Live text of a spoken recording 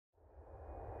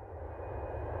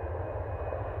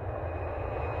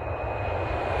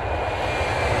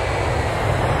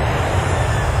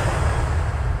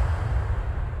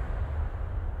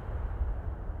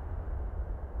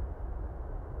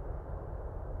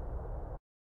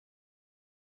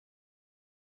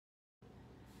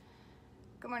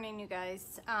Good morning, you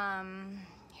guys.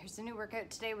 Here's a new workout.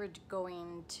 Today we're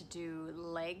going to do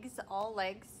legs, all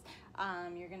legs.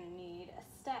 You're gonna need a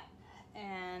step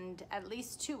and at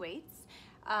least 2 weights.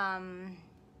 I'm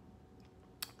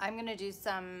gonna do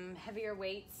some heavier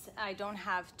weights. I don't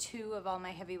have 2 of all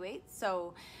my heavy weights,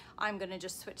 so I'm gonna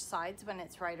just switch sides when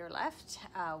it's right or left.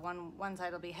 One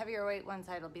side will be heavier weight, one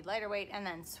side will be lighter weight, and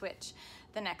then switch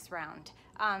the next round.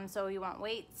 So you want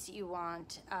weights, you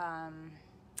want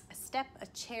a step, a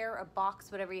chair, a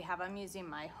box, whatever you have. I'm using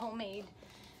my homemade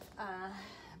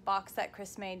box that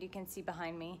Chris made, you can see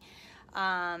behind me.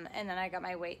 And then I got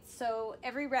my weights. So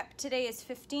every rep today is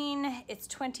 15, it's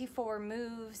 24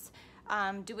 moves.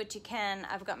 Do what you can.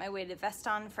 I've got my weighted vest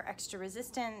on for extra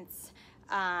resistance.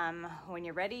 When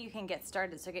you're ready, you can get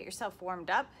started. So get yourself warmed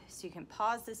up so you can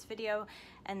pause this video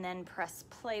and then press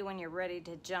play when you're ready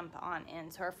to jump on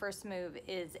in. So our first move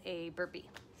is a burpee.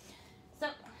 So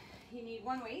you need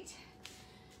 1 weight.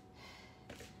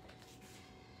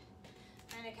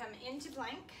 I'm gonna come into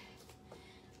plank. I'm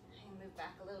gonna move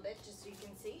back a little bit just so you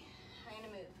can see. I'm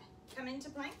gonna come into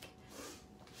plank.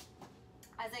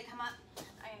 As I come up,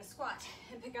 I'm gonna squat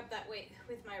and pick up that weight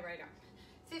with my right arm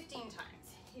 15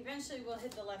 times. Eventually we'll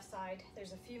hit the left side.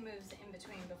 There's a few moves in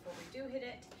between before we do hit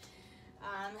it.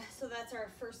 So that's our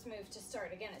first move to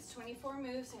start. Again, it's 24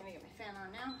 moves. I'm gonna get my fan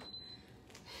on now.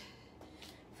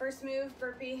 First move,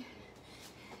 burpee,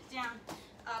 down,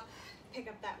 up, pick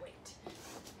up that weight.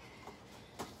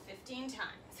 15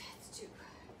 times. It's 2,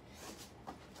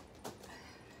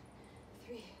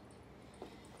 3,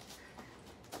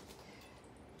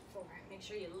 4. Make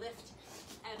sure you lift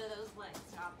out of those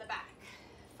legs, not the back.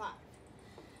 5,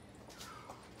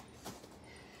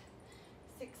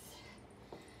 6,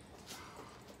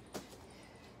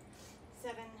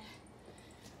 7,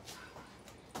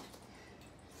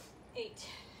 8,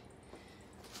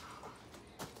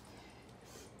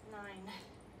 9,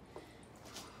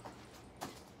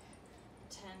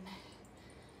 10,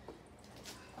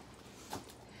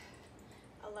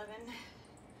 11,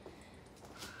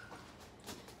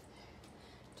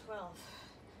 12,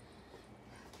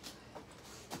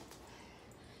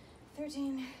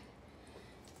 13,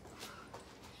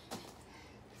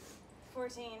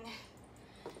 14,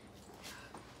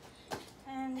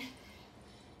 and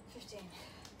 15.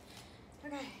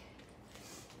 Okay,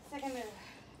 second move.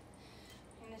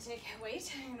 I'm gonna take a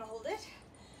weight, I'm gonna hold it.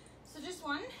 So just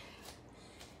 1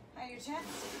 at your chest.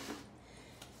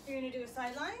 You're gonna do a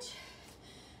side lunge,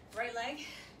 right leg,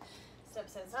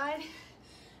 steps outside,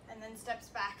 and then steps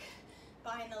back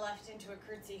behind the left into a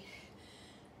curtsy.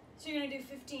 So you're gonna do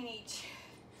 15 each.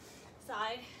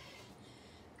 Side,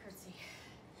 curtsy.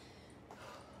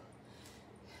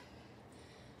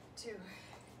 2,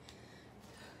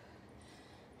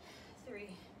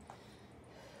 3,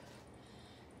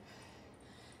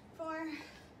 4,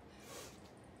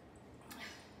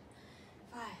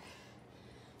 5,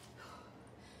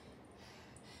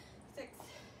 6,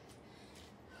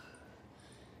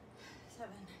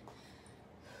 7,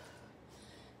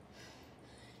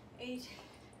 8,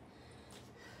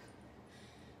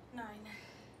 9,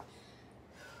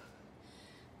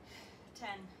 10,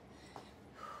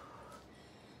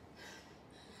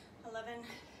 11,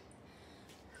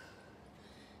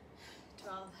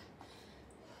 12,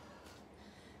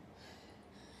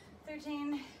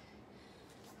 13,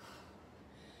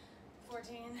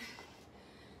 14,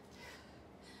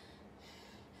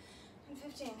 and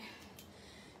 15.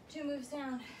 2 moves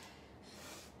down.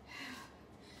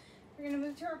 We're gonna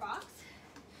move to our box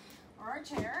or our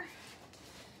chair.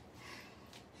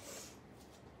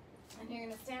 And you're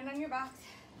gonna stand on your box,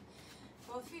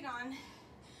 both feet on,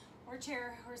 or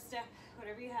chair, or step,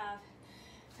 whatever you have,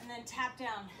 and then tap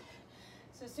down.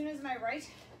 So as soon as my right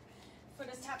foot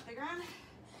has tapped the ground,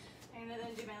 I'm gonna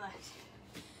then do my left.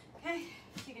 Okay,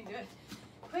 you can do it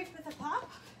quick with a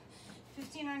pop,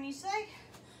 15 on each leg,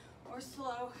 or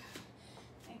slow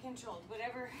and controlled,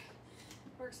 whatever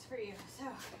works for you. So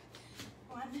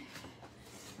 1,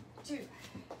 2,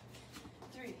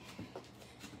 3,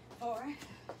 4,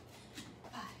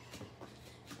 5,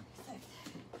 6,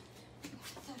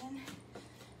 7,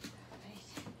 8,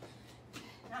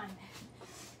 9,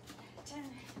 10,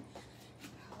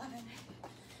 11,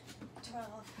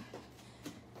 12,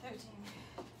 13,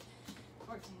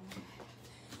 14,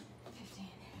 15.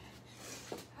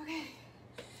 Okay.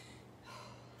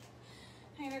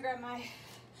 I'm gonna grab my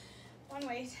 1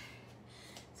 weight.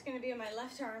 It's gonna be in my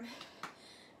left arm.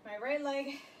 My right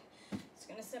leg is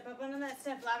gonna step up onto that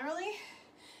step laterally,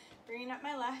 bringing up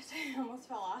my left. I almost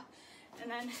fell off.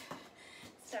 And then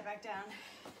step back down.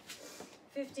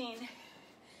 15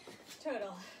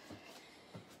 total.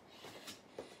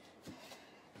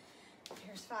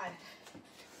 5,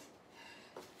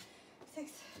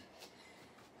 6,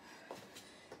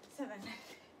 7,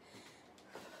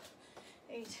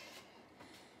 8,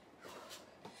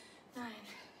 9,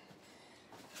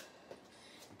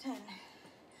 10,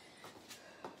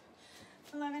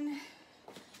 11,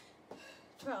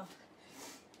 12,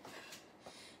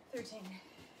 13,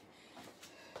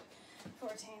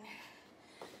 14,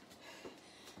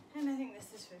 and I think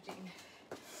this is 15.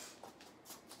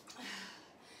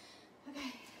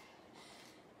 Okay.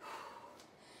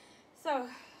 So,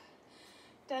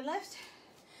 deadlift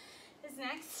is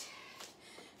next.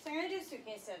 So I'm gonna do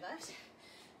suitcase deadlift.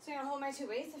 So I'm gonna hold my 2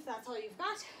 weights if that's all you've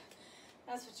got.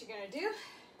 That's what you're gonna do.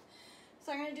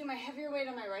 So I'm gonna do my heavier weight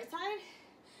on my right side.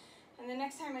 And the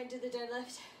next time I do the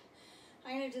deadlift,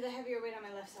 I'm gonna do the heavier weight on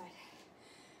my left side.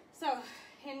 So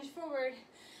hinge forward,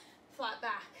 flat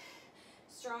back,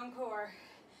 strong core,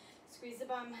 squeeze the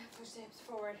bum, push the hips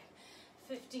forward.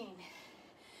 15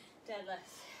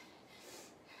 deadlifts.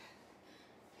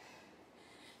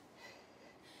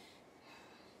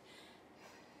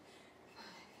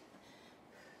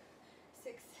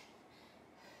 6,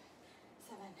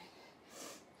 7,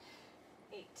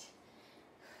 8,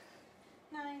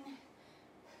 9,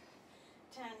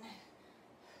 10,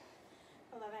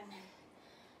 11,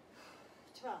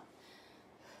 12,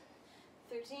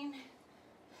 13,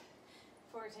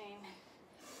 14,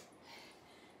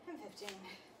 and 15.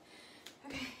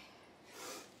 Okay.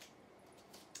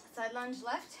 Side lunge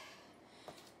left,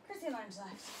 curtsy lunge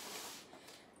left.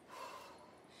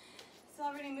 So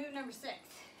already move number 6.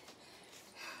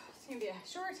 It's gonna be a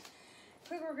short,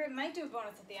 quick work. Might do a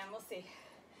bonus at the end, we'll see.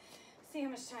 See how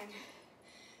much time.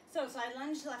 So side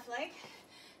lunge, left leg.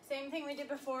 Same thing we did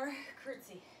before,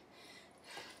 curtsy.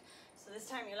 So this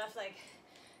time your left leg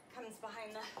comes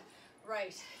behind the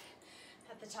right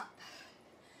at the top.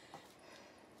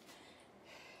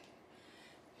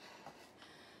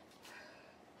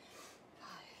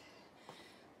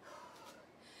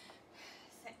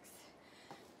 6,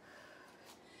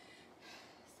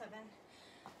 7,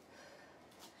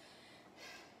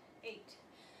 8,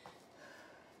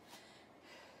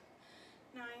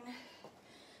 9,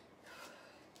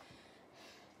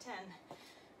 10,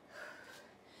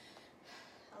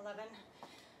 11,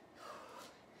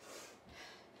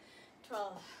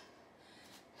 12,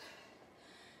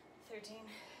 13,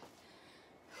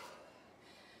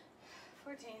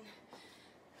 14,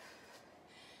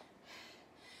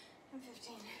 and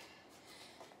 15.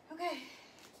 Okay,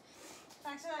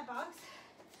 back to that box.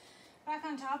 Back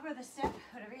on top or the step,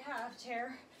 whatever you have,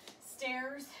 chair,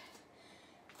 stairs,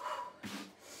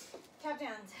 tap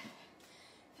downs.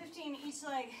 15 each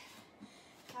leg,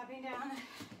 tapping down.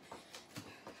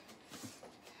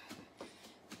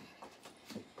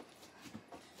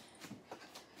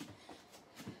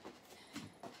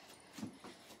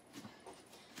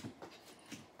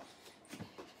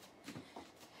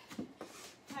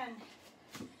 Ten,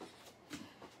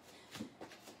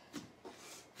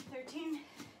 13,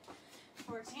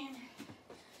 14,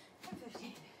 and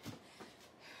 15.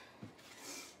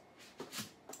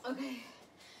 Okay.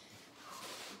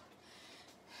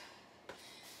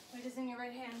 Weight is in your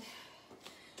right hand.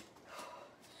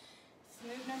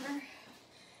 Smooth number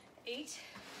 8.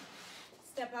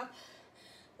 Step up,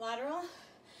 lateral,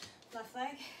 left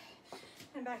leg,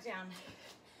 and back down.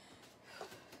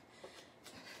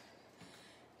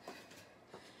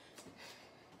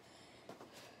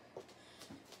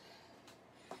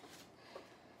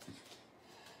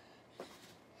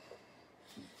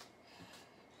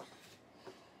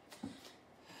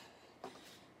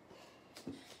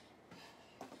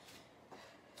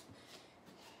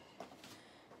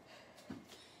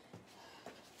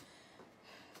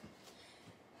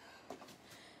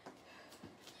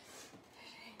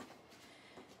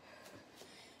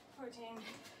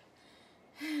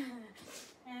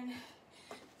 And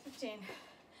 15.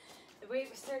 The weight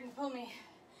was starting to pull me.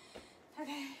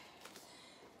 Okay,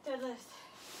 deadlift,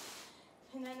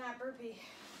 and then that burpee.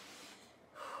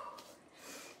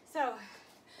 So,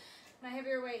 my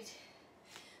heavier weight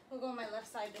will go on my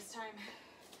left side this time.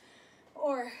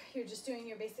 Or you're just doing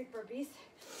your basic burpees.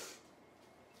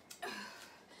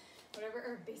 Whatever,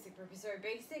 or basic burpees, or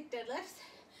basic deadlifts.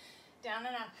 Down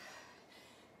and up.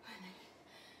 1,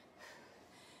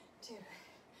 2,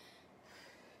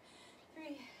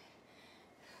 3,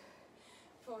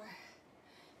 4,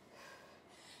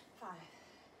 5,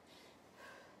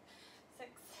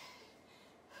 6,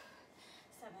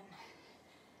 7,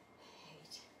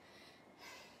 8,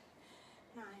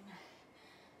 9,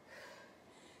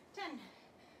 10,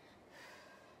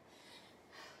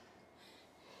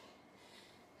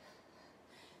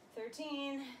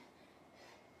 13,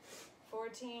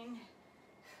 14,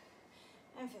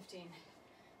 and 15.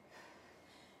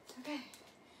 Okay,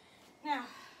 now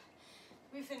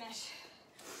we finish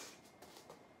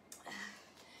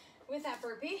with that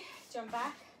burpee. Jump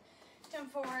back,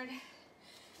 jump forward,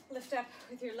 lift up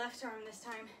with your left arm this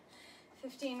time.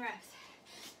 15 reps.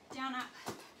 Down, up.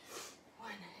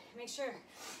 1. Make sure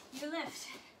you lift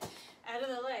out of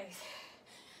the legs.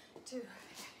 2, 3,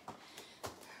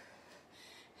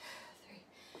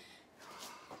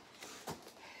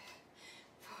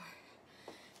 4,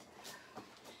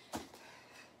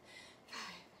 5,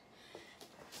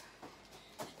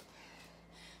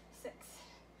 6,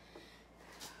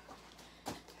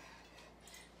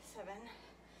 7,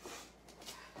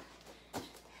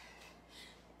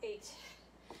 8,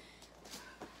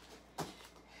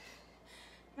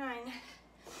 9,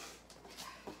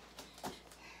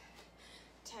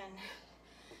 10,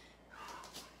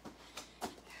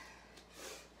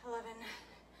 11,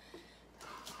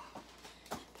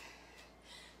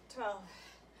 12,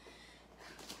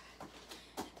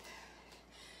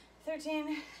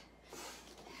 13,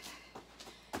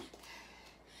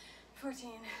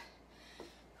 14,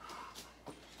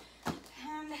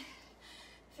 and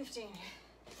 15.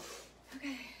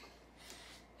 Okay.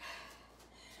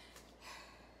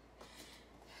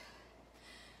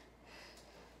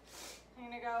 I'm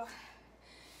gonna go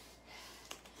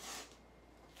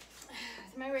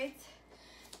with my weights.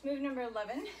 Move number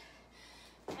 11,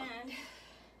 and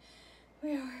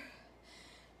we are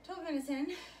 12 minutes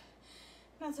in.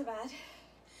 Not so bad.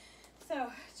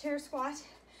 So chair squat,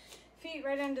 feet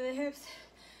right under the hips,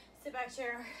 sit back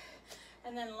chair,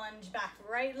 and then lunge back.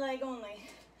 Right leg only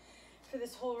for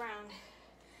this whole round.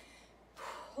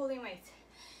 Holding weights.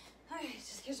 Okay,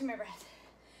 just catching my breath.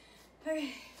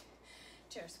 Okay,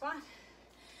 chair squat,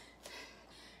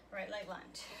 right leg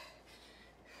lunge.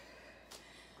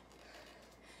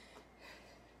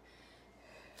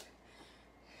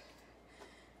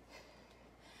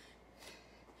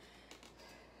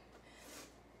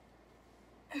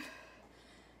 I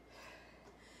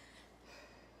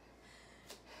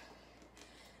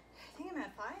think I'm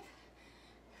at 5.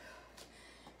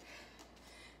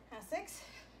 Now 6.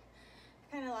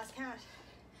 Kind of lost count. I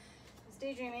was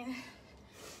daydreaming.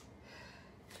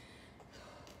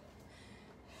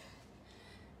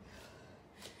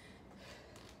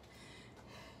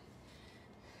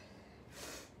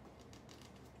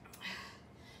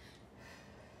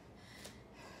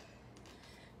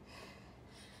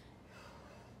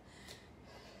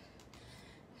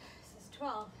 This is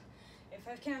 12, if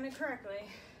I've counted correctly.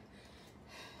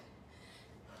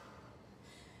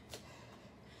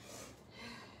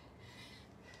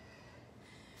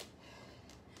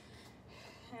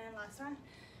 And last one.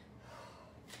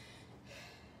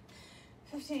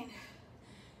 15.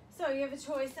 So you have a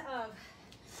choice of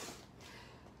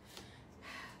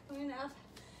going up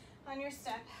on your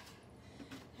step,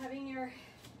 having your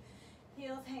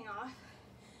heels hang off,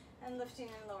 and lifting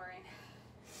and lowering.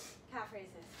 Calf raises.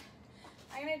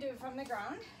 I'm gonna do it from the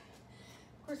ground.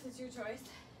 Of course, it's your choice.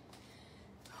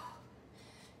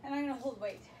 And I'm gonna hold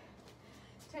weight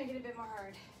to make it a bit more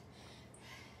hard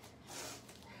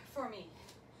for me.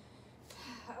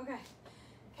 Okay,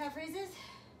 calf raises,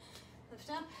 lift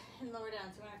up and lower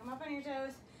down. So when I come up on your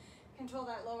toes, control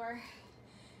that lower.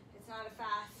 It's not a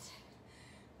fast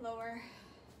lower.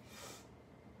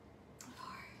 4,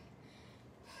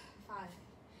 5,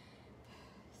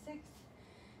 6,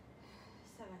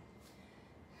 7,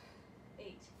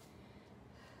 8,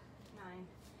 9,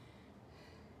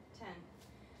 10,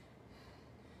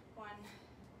 1,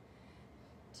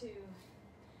 2,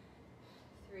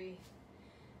 3,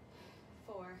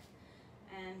 4,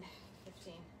 and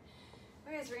 15.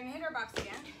 Okay, so we're gonna hit our box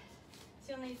again.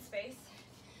 So you'll need space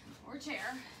or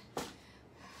chair.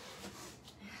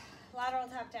 Lateral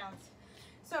tap downs.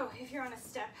 So if you're on a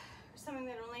step or something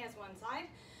that only has one side,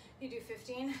 you do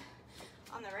 15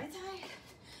 on the right side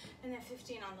and then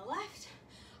 15 on the left.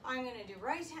 I'm gonna do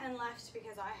right and left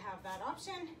because I have that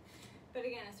option. But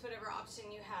again, it's whatever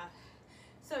option you have.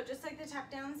 So just like the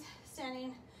tap downs,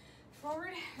 standing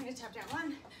forward, I'm gonna tap down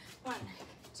 1, 1,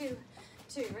 2,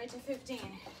 2, right to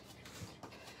 15.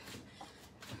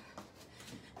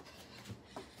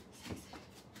 6,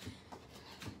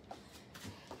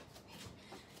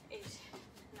 8,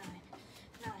 9,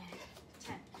 9,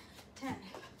 10, 10,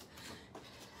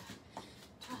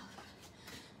 12,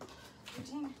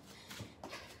 13,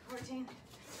 14,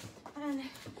 and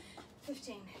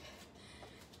 15.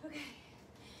 Okay.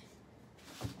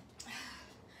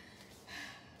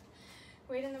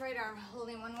 Weight in the right arm,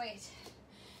 holding one weight.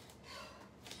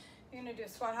 You're gonna do a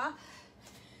squat hop,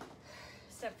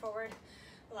 step forward,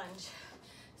 lunge,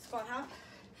 Squat hop,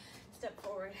 step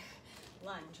forward,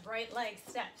 lunge, right leg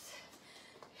steps.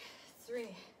 3,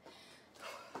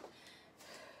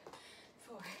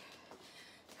 4,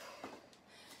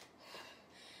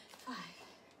 5,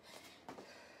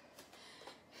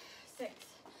 6,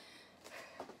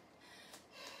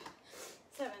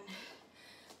 7,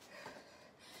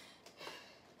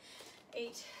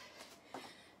 8,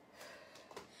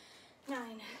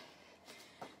 9,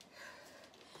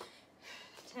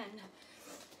 10,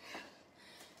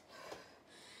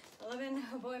 11,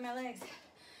 oh boy, my legs.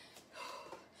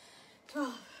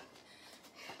 12,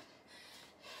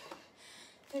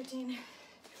 13,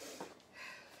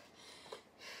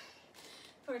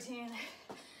 14,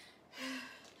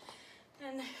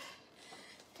 and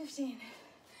 15.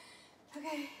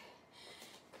 Okay.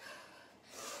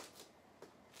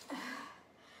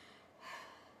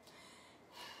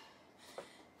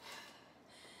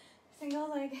 Single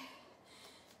leg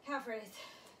calf raise.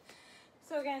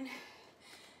 So again,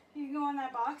 you can go on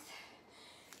that box.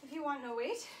 If you want no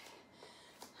weight,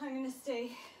 I'm gonna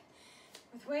stay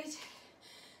with weight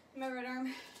in my right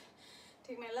arm.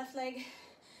 Take my left leg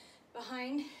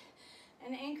behind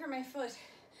and anchor my foot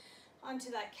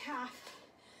onto that calf,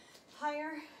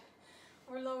 higher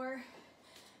or lower,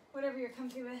 whatever you're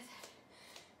comfy with.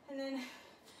 And then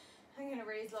I'm gonna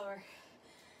raise lower.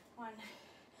 1,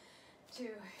 2,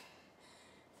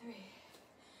 3,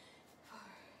 4,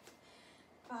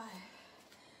 5,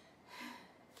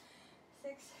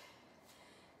 6,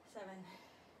 7,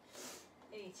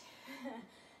 8.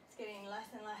 It's getting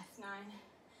less and less. 9,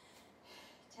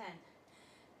 10.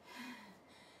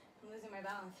 I'm losing my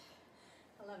balance.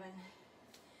 11,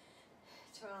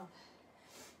 12,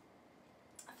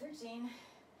 13,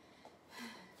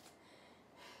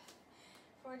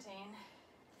 14,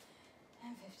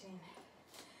 and 15.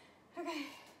 Okay.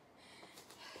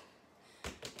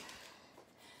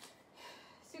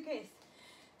 Suitcase,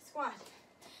 squat,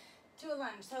 to a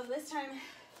lunge. So this time,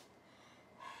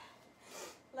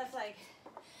 left leg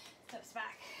steps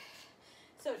back.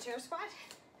 So chair squat,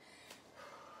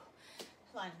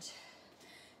 lunge,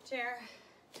 chair,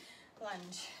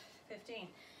 lunge, 15.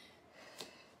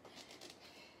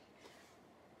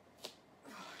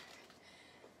 4,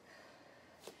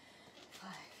 5,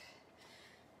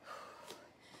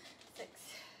 6,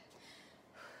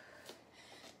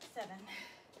 7,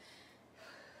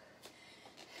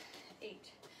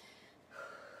 8,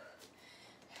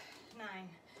 9.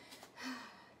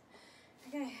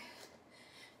 Okay.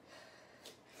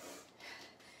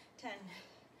 10,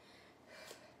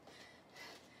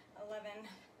 11,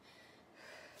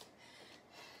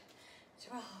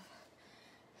 12,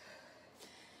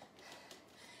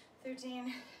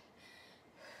 13,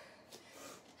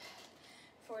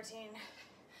 14,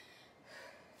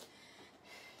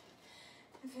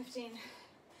 and 15.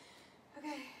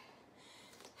 Okay.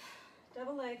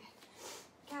 Double leg,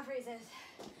 calf raises,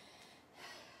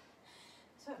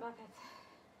 sweat buckets.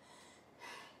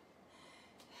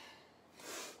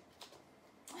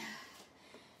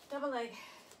 Double leg,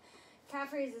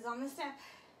 calf raises on the step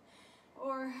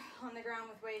or on the ground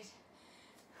with weight.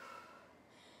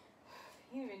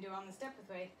 You can even do it on the step with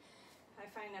weight. I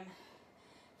find I'm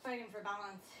fighting for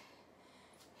balance.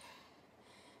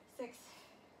 6,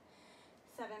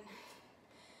 7,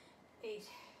 8,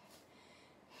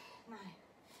 9,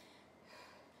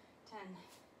 10,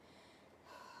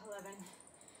 11,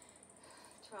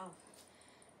 12,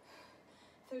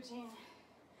 13,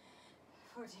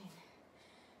 14,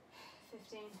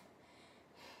 15,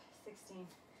 16,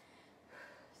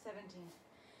 17,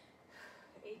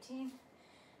 18,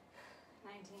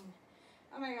 19,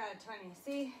 oh my god, 20.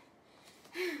 See,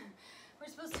 we're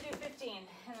supposed to do 15,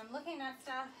 and I'm looking at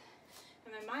stuff,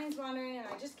 and my mind's wandering, and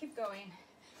I just keep going.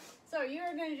 So you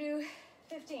are going to do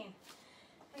 15,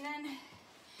 and then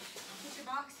get your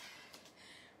box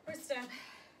or step,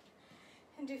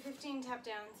 and do 15 tap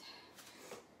downs,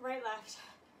 right, left,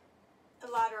 a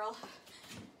lateral.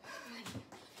 1,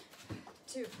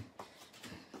 2,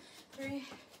 3,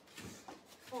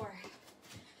 4,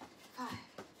 5,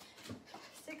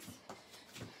 6,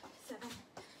 7,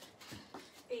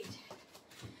 8,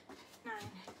 9,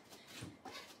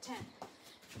 10,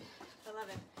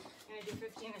 11. I'm gonna do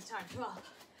 15 this time.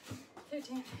 12,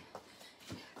 13,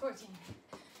 14,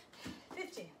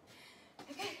 15.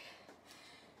 Okay.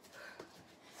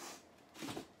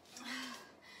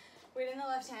 Weight in the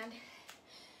left hand.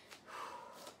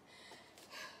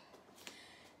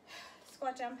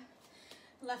 Squat jump,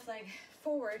 left leg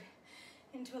forward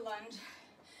into a lunge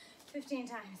 15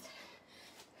 times.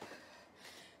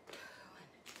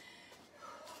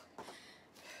 1,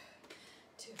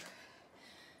 2,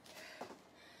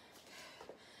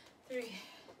 3,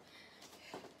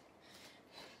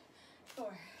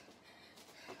 4,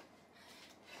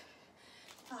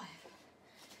 5,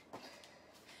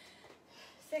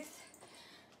 6,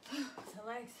 so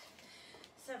legs,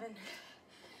 7,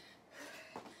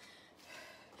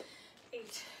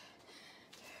 8,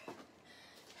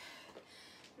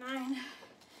 9,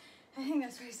 I think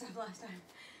that's where I stopped last time.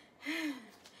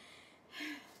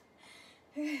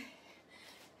 10,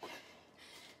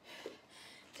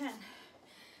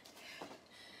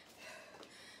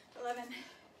 11,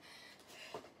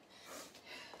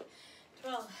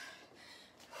 12,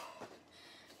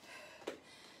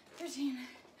 13,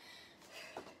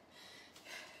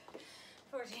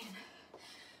 14,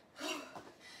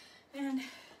 and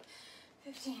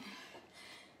 15.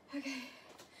 Okay.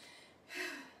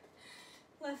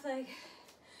 Left leg,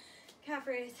 calf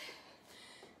raise.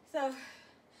 So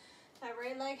that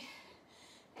right leg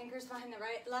anchors behind the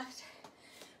right, left,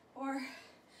 or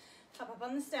hop up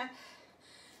on the step.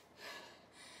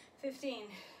 15,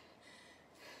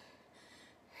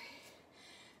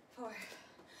 4, I'll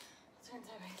turn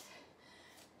sideways.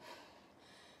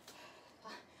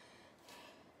 5,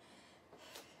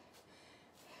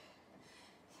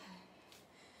 7,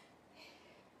 8,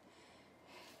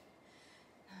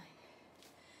 9,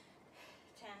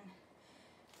 10,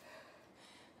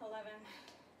 11,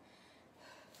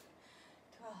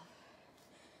 12,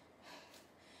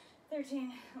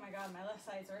 13, oh my God, my left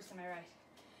side's worse than my right.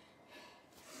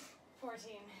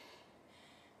 14,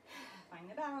 find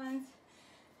the balance,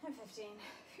 and 15,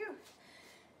 phew,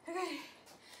 okay,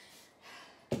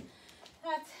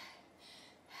 that's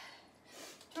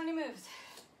 20 moves,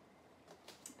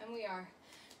 and we are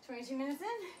 22 minutes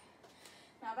in,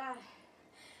 not bad.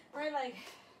 Right leg,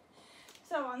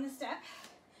 so on the step,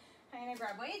 I'm gonna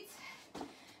grab weights,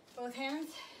 both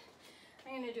hands,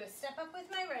 I'm gonna do a step up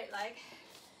with my right leg,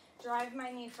 drive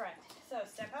my knee front, so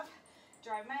step up,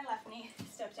 drive my left knee,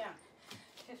 step down,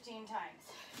 15 times.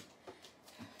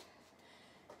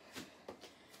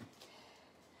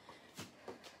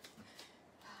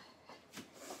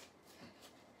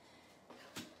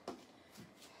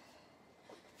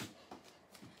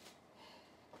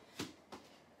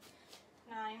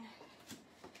 Nine,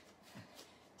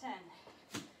 10,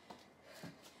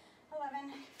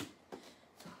 11,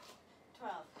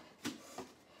 12,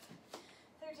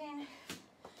 13,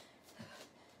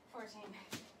 14,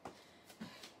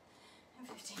 and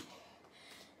 15.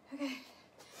 Okay,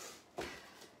 I'm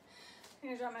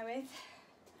gonna drop my weights.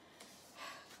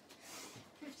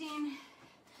 15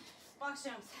 box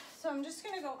jumps. So I'm just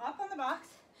gonna go up on the box,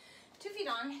 2 feet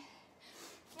on.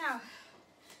 Now,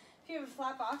 if you have a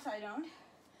flat box, I don't,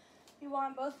 you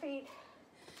want both feet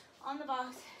on the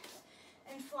box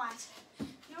and flat.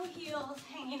 No heels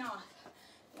hanging off.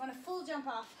 You want a full jump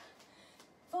off,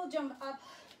 full jump up,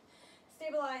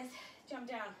 stabilize, jump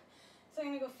down. So I'm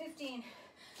gonna go 15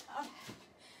 up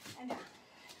and down.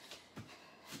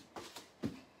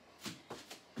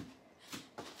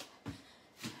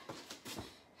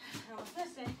 Almost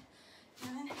missed it.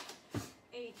 7,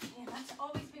 8, and let's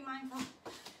always be mindful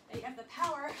that you have the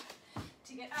power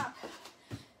to get up.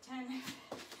 10,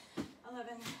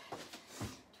 11,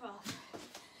 12,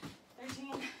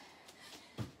 13,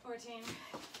 14,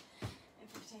 and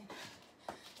 15.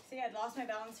 See, I'd lost my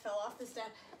balance, fell off the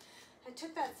step. I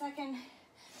took that second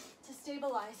to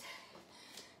stabilize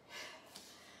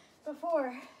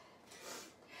before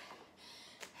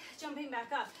jumping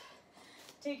back up.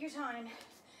 Take your time,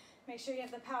 make sure you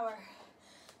have the power.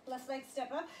 Left leg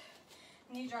step up,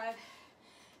 knee drive,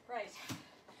 right.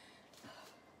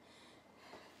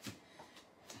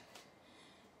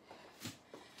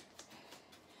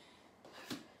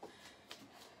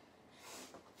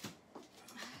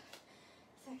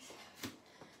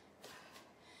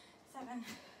 Seven,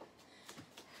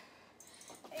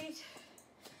 8,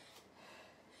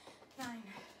 9,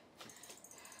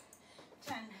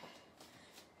 10,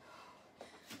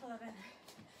 11,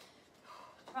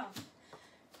 12,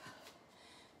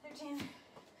 13,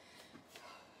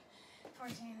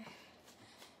 14,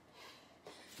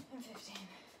 and 15.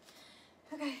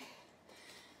 Okay.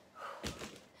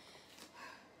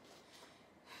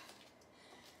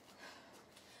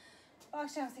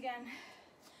 Box jumps again.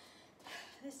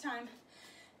 This time,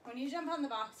 when you jump on the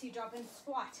box, you drop in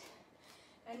squat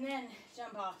and then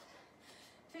jump off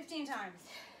 15 times.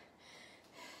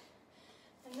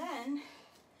 And then,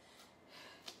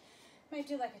 might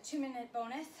do like a 2-minute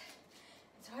bonus.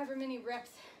 So however many reps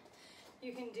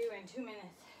you can do in 2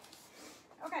 minutes.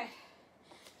 Okay,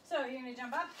 so you're gonna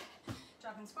jump up,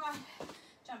 drop and squat,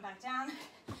 jump back down,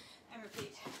 and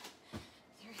repeat.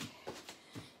 3,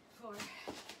 4,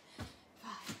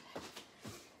 5,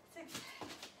 6,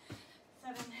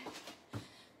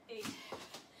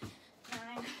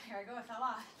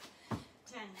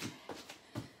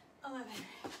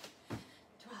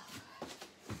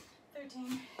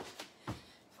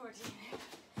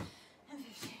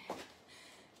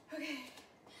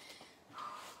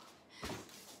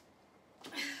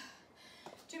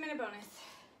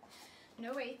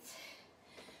 no weights.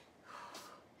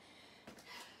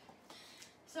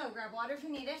 So grab water if you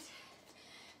need it.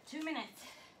 2 minutes.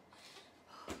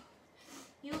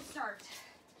 You'll start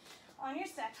on your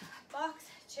step, box,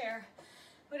 chair,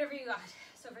 whatever you got.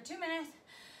 So for 2 minutes,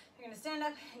 you're gonna stand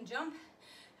up and jump.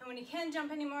 And when you can't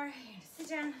jump anymore, you're gonna sit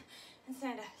down and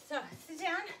stand up. So sit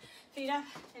down, feet up,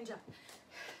 and jump.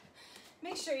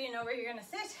 Make sure you know where you're gonna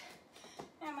sit.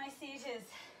 And my seat is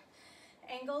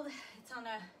angled. It's on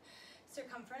a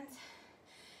circumference.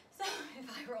 So if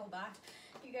I roll back,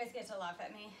 you guys get to laugh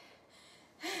at me.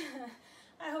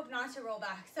 I hope not to roll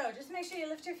back. So just make sure you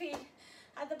lift your feet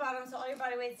at the bottom so all your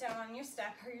body weight's down on your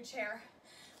step or your chair.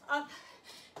 Up,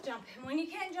 jump. And when you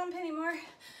can't jump anymore,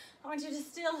 I want you to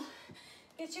still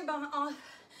get your bum off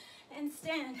and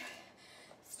stand.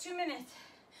 It's 2 minutes.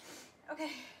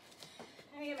 Okay,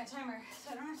 I'm gonna get my timer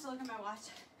so I don't have to look at my watch.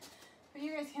 But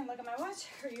you guys can look at my watch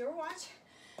or your watch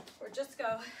or just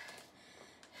go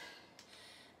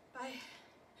by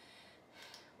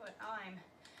what I'm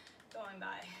going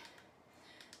by.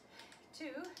 2,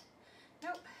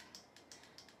 nope.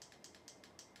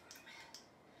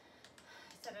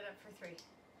 Set it up for 3,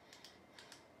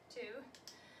 2,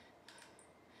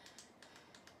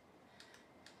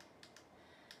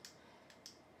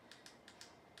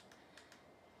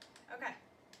 okay,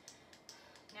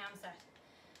 now I'm set.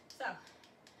 So,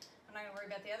 I'm not gonna worry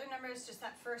about the other numbers, just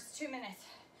that first 2 minutes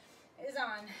is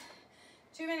on.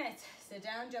 2 minutes, sit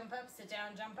down, jump up, sit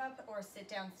down, jump up, or sit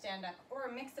down, stand up, or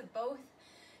a mix of both.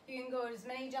 You can go as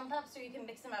many jump ups, or you can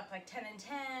mix them up like 10 and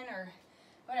 10, or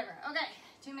whatever. Okay,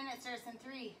 2 minutes starts in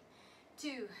 3,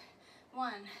 2,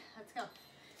 1, let's go.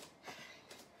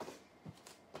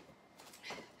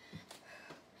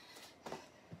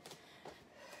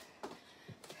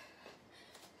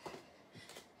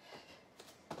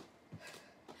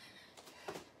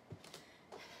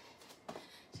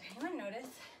 Did anyone notice?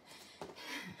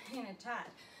 In a chat,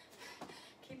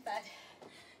 keep the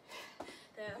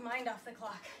mind off the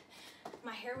clock.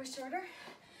 My hair was shorter,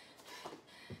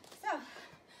 so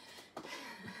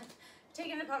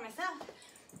taking it upon myself.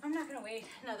 I'm not gonna wait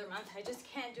another month. I just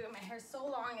can't do it. My hair's so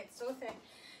long, it's so thick.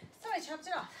 So I chopped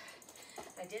it off.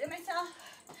 I did it myself.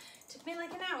 It took me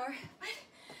like an hour, but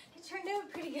it turned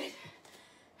out pretty good.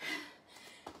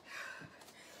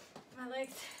 My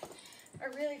legs are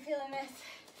really feeling this.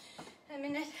 A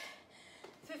minute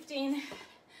 15.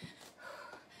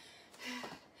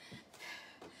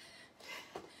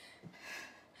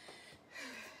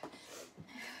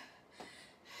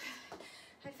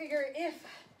 I figure if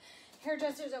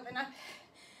hairdressers open up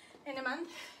in a month,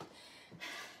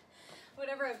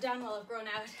 whatever I've done will have grown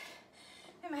out,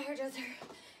 and my hairdresser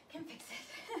can fix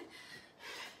it.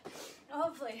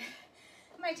 Hopefully,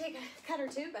 it might take a cut or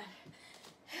two, but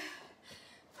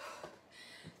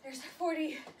there's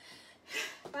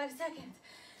 45 seconds.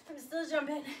 I'm still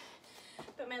jumping,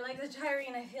 but my legs are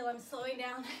tiring. I feel I'm slowing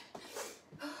down.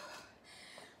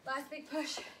 Last big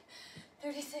push,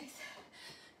 36.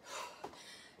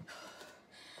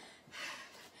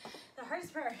 The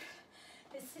hardest part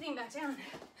is sitting back down.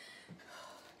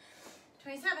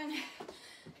 27,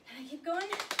 can I keep going?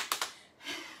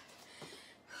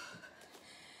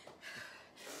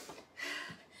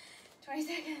 20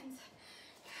 seconds.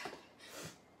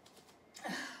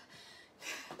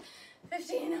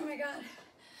 15, oh my God.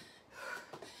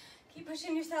 Keep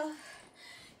pushing yourself,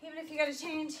 even if you gotta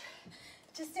change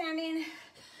to standing.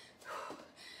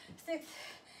 6,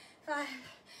 5,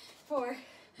 4,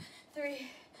 3,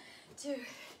 2,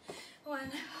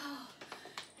 1, oh,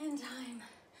 and time.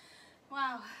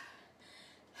 Wow.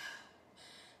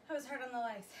 That was hard on the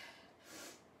legs.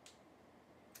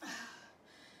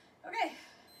 Okay,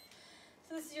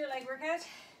 so this is your leg workout.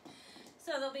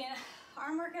 So there'll be an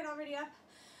arm workout already up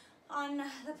on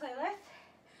the playlist,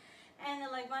 and the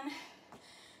leg one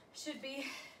should be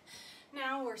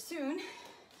now or soon.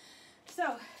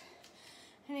 So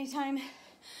anytime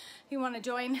you want to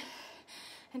join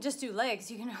and just do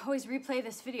legs, you can always replay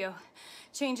this video,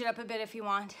 change it up a bit if you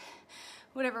want,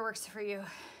 whatever works for you.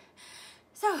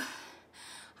 So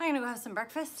I'm gonna go have some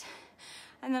breakfast,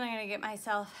 and then I'm gonna get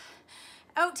myself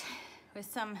out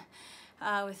with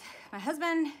with my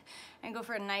husband and go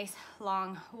for a nice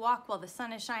long walk while the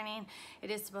sun is shining.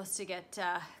 It is supposed to get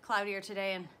cloudier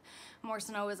today, and more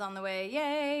snow is on the way.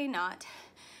 Yay, not.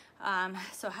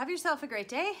 So have yourself a great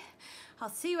day. I'll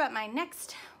see you at my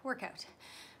next workout.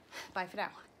 Bye for now.